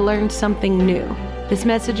each day to learn something new. This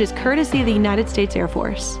message is courtesy of the United States Air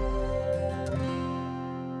Force.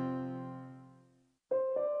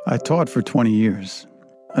 I taught for 20 years,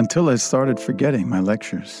 until I started forgetting my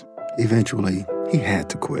lectures. Eventually, he had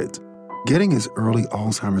to quit. Getting his early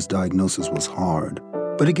Alzheimer's diagnosis was hard,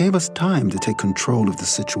 but it gave us time to take control of the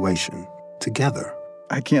situation, together.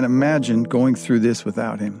 I can't imagine going through this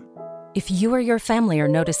without him. If you or your family are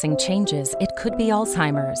noticing changes, it could be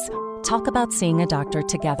Alzheimer's. Talk about seeing a doctor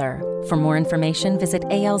together. For more information, visit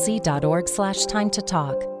alz.org/time to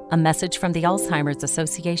talk. A message from the Alzheimer's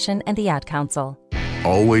Association and the Ad Council.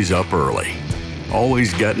 Always up early.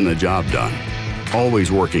 Always getting the job done.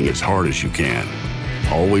 Always working as hard as you can.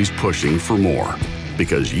 Always pushing for more.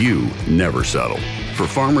 Because you never settle. For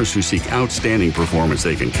farmers who seek outstanding performance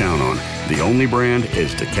they can count on, the only brand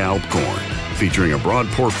is DeKalb Corn. Featuring a broad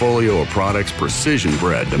portfolio of products precision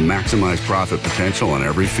bred to maximize profit potential on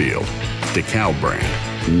every field. DeKalb brand.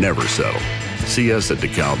 Never settle. See us at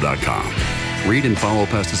DeKalb.com. Read and follow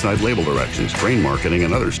pesticide label directions, grain marketing,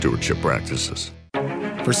 and other stewardship practices.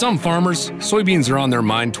 For some farmers, soybeans are on their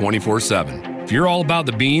mind 24/7. If you're all about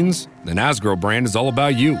the beans, then Asgrow brand is all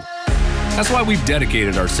about you. That's why we've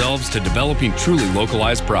dedicated ourselves to developing truly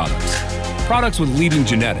localized products. Products with leading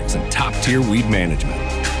genetics and top-tier weed management.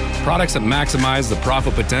 Products that maximize the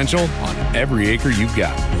profit potential on every acre you've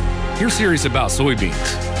got. You're serious about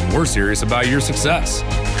soybeans, and we're serious about your success.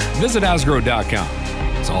 Visit Asgrow.com.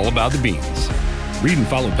 It's all about the beans. Read and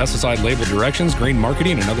follow pesticide label directions, grain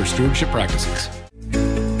marketing, and other stewardship practices.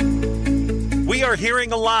 We are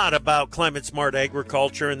hearing a lot about climate-smart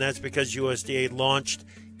agriculture, and that's because USDA launched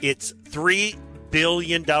its $3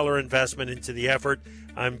 billion investment into the effort.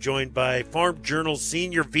 I'm joined by Farm Journal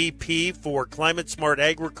Senior VP for Climate-Smart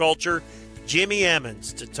Agriculture, Jimmy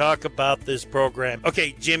Emmons, to talk about this program.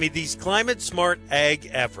 Okay, Jimmy, these climate-smart ag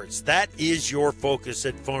efforts, that is your focus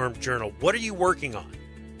at Farm Journal. What are you working on?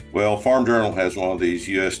 Well, Farm Journal has one of these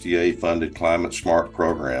USDA-funded climate-smart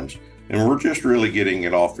programs, and we're just really getting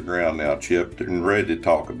it off the ground now, Chip, and ready to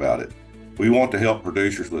talk about it. We want to help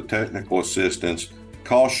producers with technical assistance,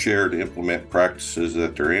 cost share to implement practices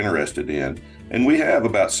that they're interested in. And we have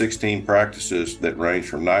about 16 practices that range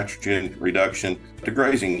from nitrogen reduction to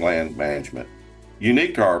grazing land management.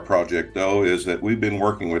 Unique to our project, though, is that we've been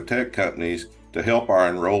working with tech companies to help our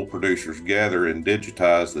enrolled producers gather and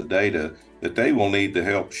digitize the data that they will need to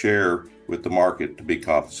help share with the market to be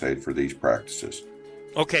compensated for these practices.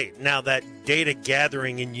 Okay, now that data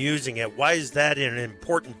gathering and using it, why is that an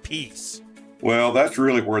important piece? Well, that's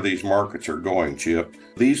really where these markets are going, Chip.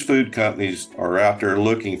 These food companies are out there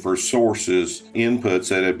looking for sources, inputs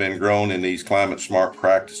that have been grown in these climate-smart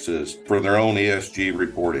practices for their own ESG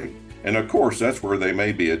reporting. And of course, that's where there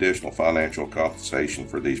may be additional financial compensation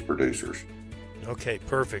for these producers. Okay,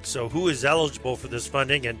 perfect. So who is eligible for this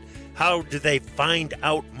funding and how do they find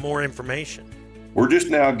out more information? We're just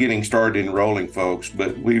now getting started enrolling folks,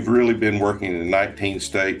 but we've really been working in 19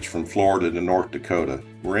 states from Florida to North Dakota.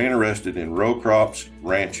 We're interested in row crops,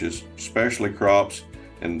 ranches, specialty crops,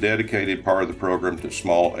 and dedicated part of the program to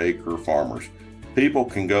small acre farmers. People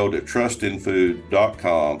can go to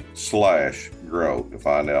trustinfood.com/grow to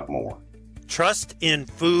find out more.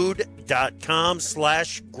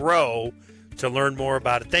 Trustinfood.com/grow to learn more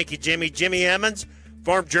about it. Thank you, Jimmy. Jimmy Emmons,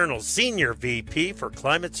 Farm Journal Senior VP for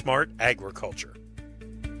Climate Smart Agriculture.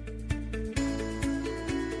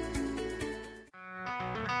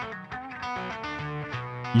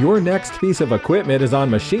 Your next piece of equipment is on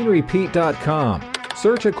MachineryPete.com.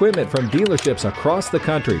 Search equipment from dealerships across the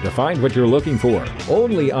country to find what you're looking for.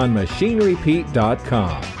 Only on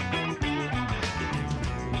MachineryPete.com.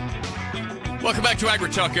 Welcome back to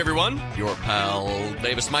AgriTalk, everyone. Your pal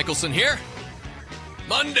Davis Michelson here.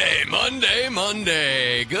 Monday.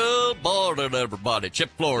 Good morning, everybody.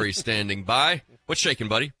 Chip Flory standing by. What's shaking,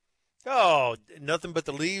 buddy? Oh, nothing but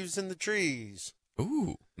the leaves in the trees.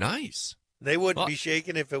 Ooh, nice. They wouldn't be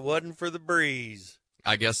shaking if it wasn't for the breeze.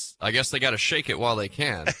 I guess they got to shake it while they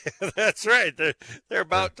can. That's right. They're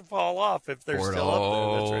about to fall off if they're still up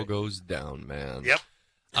there. That's right. Goes down, man.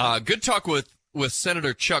 Yep. Good talk with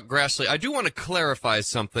Senator Chuck Grassley. I do want to clarify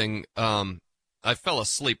something. I fell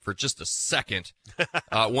asleep for just a second.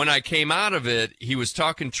 When I came out of it, he was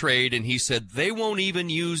talking trade, and he said they won't even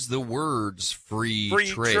use the words free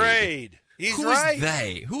trade. He's Who right. is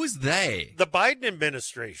they? Who is they? The Biden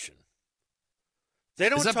administration. They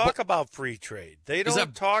don't talk about free trade. They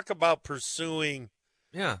don't talk about pursuing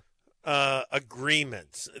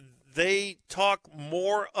agreements. They talk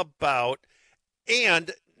more about,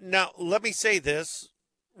 and now let me say this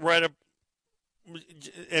right up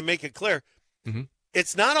and make it clear. Mm-hmm.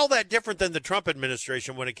 It's not all that different than the Trump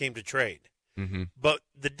administration when it came to trade. Mm-hmm. But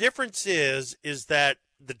the difference is that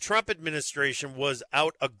the Trump administration was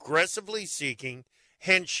out aggressively seeking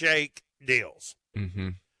handshake deals. Mm-hmm.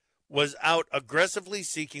 Was out aggressively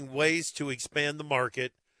seeking ways to expand the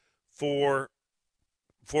market for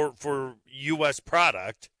U.S.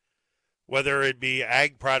 product, whether it be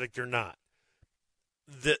ag product or not.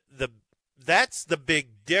 That's the big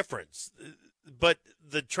difference. But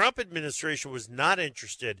the Trump administration was not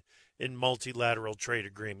interested in multilateral trade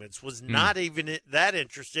agreements, was not even that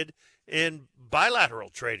interested in bilateral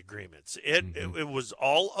trade agreements. It was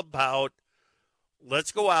all about,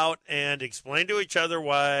 let's go out and explain to each other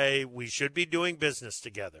why we should be doing business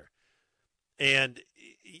together. And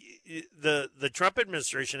the Trump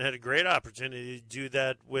administration had a great opportunity to do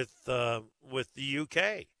that with the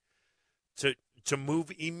UK, to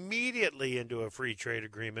move immediately into a free trade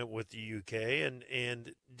agreement with the UK,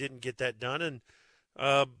 and didn't get that done. And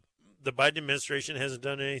the Biden administration hasn't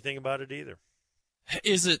done anything about it either.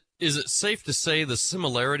 Is it safe to say the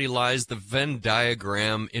similarity lies, the Venn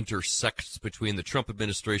diagram intersects between the Trump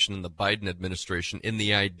administration and the Biden administration in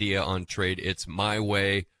the idea on trade? It's my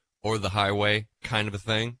way or the highway kind of a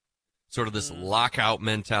thing, sort of this lockout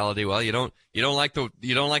mentality. Well, you don't like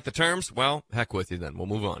the terms? Well, heck with you then. We'll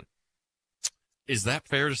move on. Is that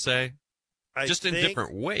fair to say? Just in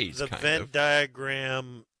different ways. The Venn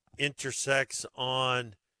diagram intersects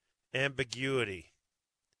on ambiguity.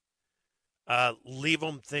 Leave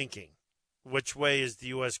them thinking. Which way is the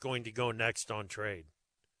U.S. going to go next on trade?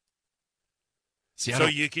 See, I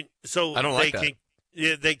don't like that.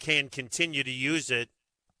 They can continue to use it,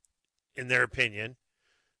 in their opinion.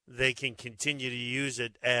 They can continue to use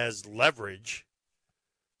it as leverage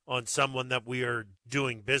on someone that we are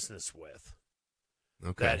doing business with.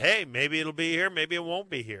 Okay. That, hey, maybe it'll be here, maybe it won't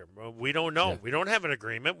be here. We don't know. Yeah. We don't have an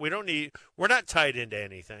agreement. We're not tied into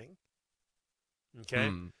anything.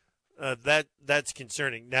 Okay. That's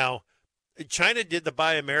concerning. Now, China did the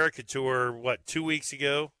Buy America tour, 2 weeks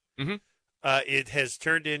ago? Mm-hmm. It has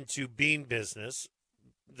turned into bean business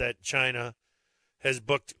that China has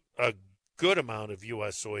booked a good amount of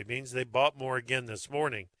U.S. soybeans. They bought more again this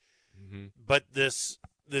morning. Mm-hmm. But this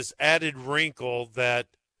added wrinkle that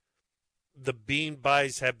the bean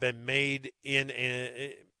buys have been made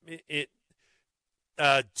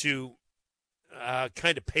to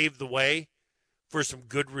kind of pave the way for some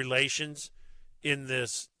good relations in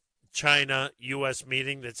this China-U.S.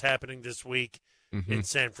 meeting that's happening this week in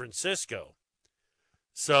San Francisco.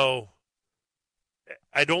 So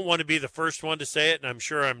I don't want to be the first one to say it, and I'm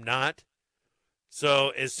sure I'm not.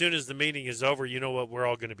 So as soon as the meeting is over, you know what we're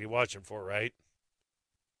all going to be watching for, right?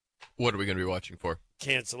 What are we going to be watching for?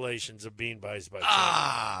 Cancellations of bean buys by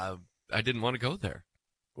China. I didn't want to go there.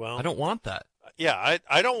 Well, I don't want that. Yeah,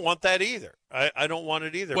 I don't want that either. I don't want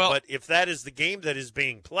it either. Well, but if that is the game that is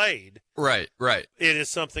being played, right, it is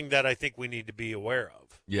something that I think we need to be aware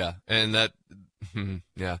of. Yeah, and that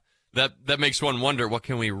makes one wonder, what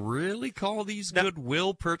can we really call these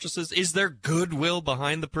goodwill purchases? Is there goodwill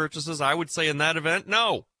behind the purchases? I would say in that event,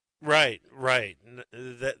 no. Right.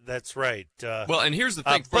 That's right. Well, and here's the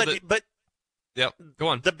thing. But yeah, go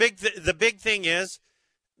on. The big thing is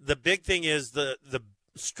the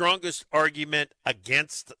strongest argument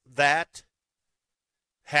against that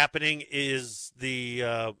happening is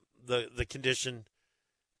the condition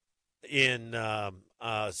in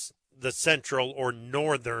the central or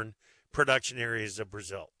northern production areas of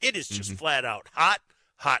Brazil. It is just flat out hot,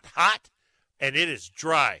 and it is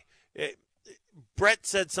dry. Brett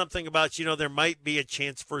said something about, there might be a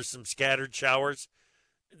chance for some scattered showers.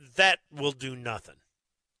 That will do nothing.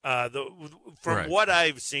 From what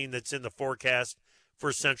I've seen that's in the forecast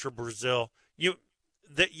for central Brazil,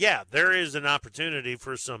 there is an opportunity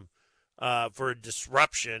for some for a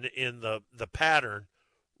disruption in the pattern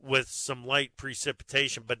with some light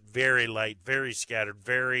precipitation, but very light, very scattered,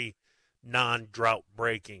 very non-drought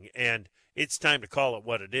breaking. And it's time to call it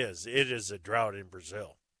what it is. It is a drought in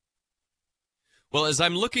Brazil. Well, as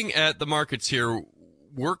I'm looking at the markets here,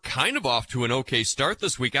 we're kind of off to an okay start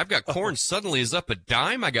this week. I've got corn suddenly is up a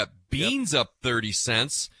dime. I got beans up 30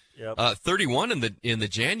 cents, 31 in the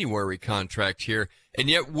January contract here. And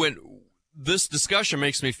yet when this discussion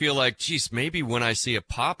makes me feel like, geez, maybe when I see a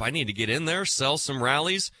pop, I need to get in there, sell some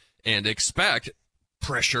rallies, and expect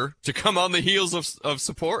pressure to come on the heels of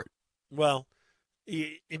support. Well,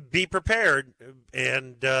 be prepared.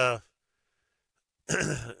 And, the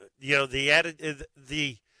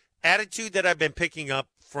attitude that I've been picking up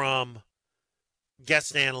from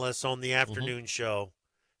guest analysts on the afternoon show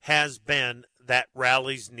has been that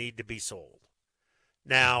rallies need to be sold.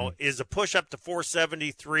 Now, is a push up to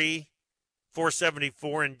 473,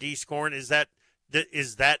 474 in D's corn, is that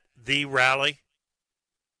the rally?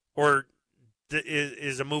 Or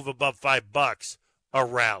is a move above $5 a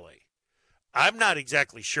rally? I'm not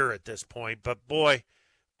exactly sure at this point, but boy,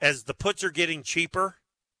 as the puts are getting cheaper,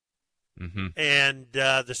 and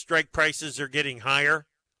the strike prices are getting higher,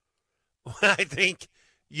 I think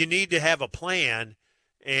you need to have a plan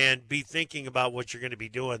and be thinking about what you're going to be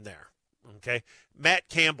doing there. Okay. Matt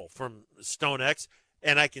Campbell from StoneX,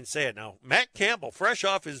 and I can say it now. Matt Campbell, fresh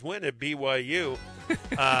off his win at BYU.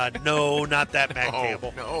 No, not that Matt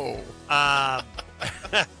Campbell. No.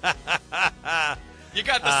 You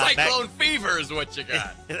got the cyclone fever is what you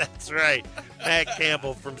got. That's right. Matt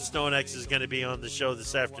Campbell from StoneX is going to be on the show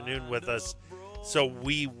this afternoon with us. So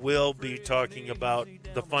we will be talking about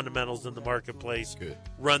the fundamentals in the marketplace,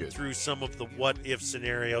 run through some of the what-if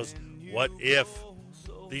scenarios. What if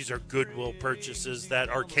these are goodwill purchases that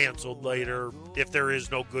are canceled later, if there is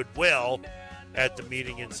no goodwill at the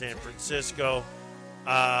meeting in San Francisco?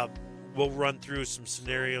 We'll run through some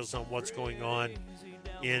scenarios on what's going on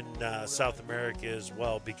in South America as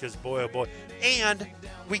well, because boy, oh boy. And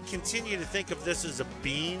we continue to think of this as a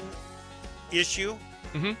bean issue.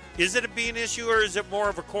 Is it a bean issue or is it more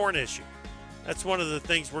of a corn issue? That's one of the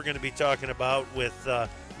things we're going to be talking about with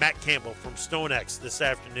Matt Campbell from StoneX this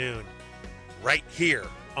afternoon, right here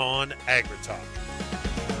on AgriTalk.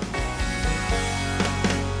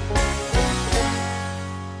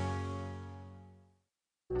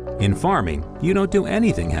 In farming, you don't do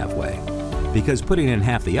anything halfway, because putting in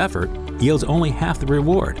half the effort yields only half the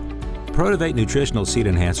reward. Protivate Nutritional Seed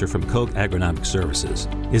Enhancer from Koch Agronomic Services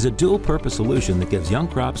is a dual-purpose solution that gives young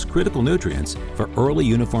crops critical nutrients for early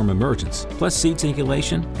uniform emergence, plus seed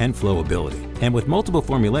singulation and flowability. And with multiple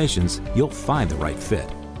formulations, you'll find the right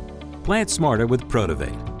fit. Plant smarter with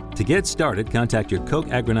Protivate. To get started, contact your Koch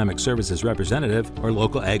Agronomic Services representative or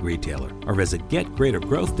local ag retailer, or visit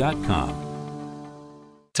getgreatergrowth.com.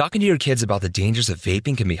 Talking to your kids about the dangers of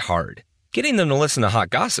vaping can be hard. Getting them to listen to hot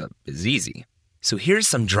gossip is easy. So here's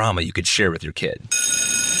some drama you could share with your kid.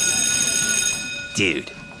 Dude,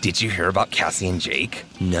 did you hear about Cassie and Jake?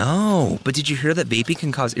 No, but did you hear that vaping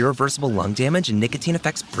can cause irreversible lung damage and nicotine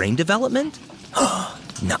affects brain development?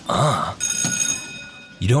 Nuh-uh.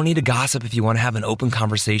 You don't need to gossip if you want to have an open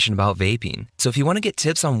conversation about vaping. So if you want to get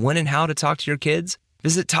tips on when and how to talk to your kids,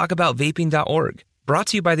 visit talkaboutvaping.org. Brought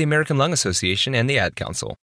to you by the American Lung Association and the Ad Council.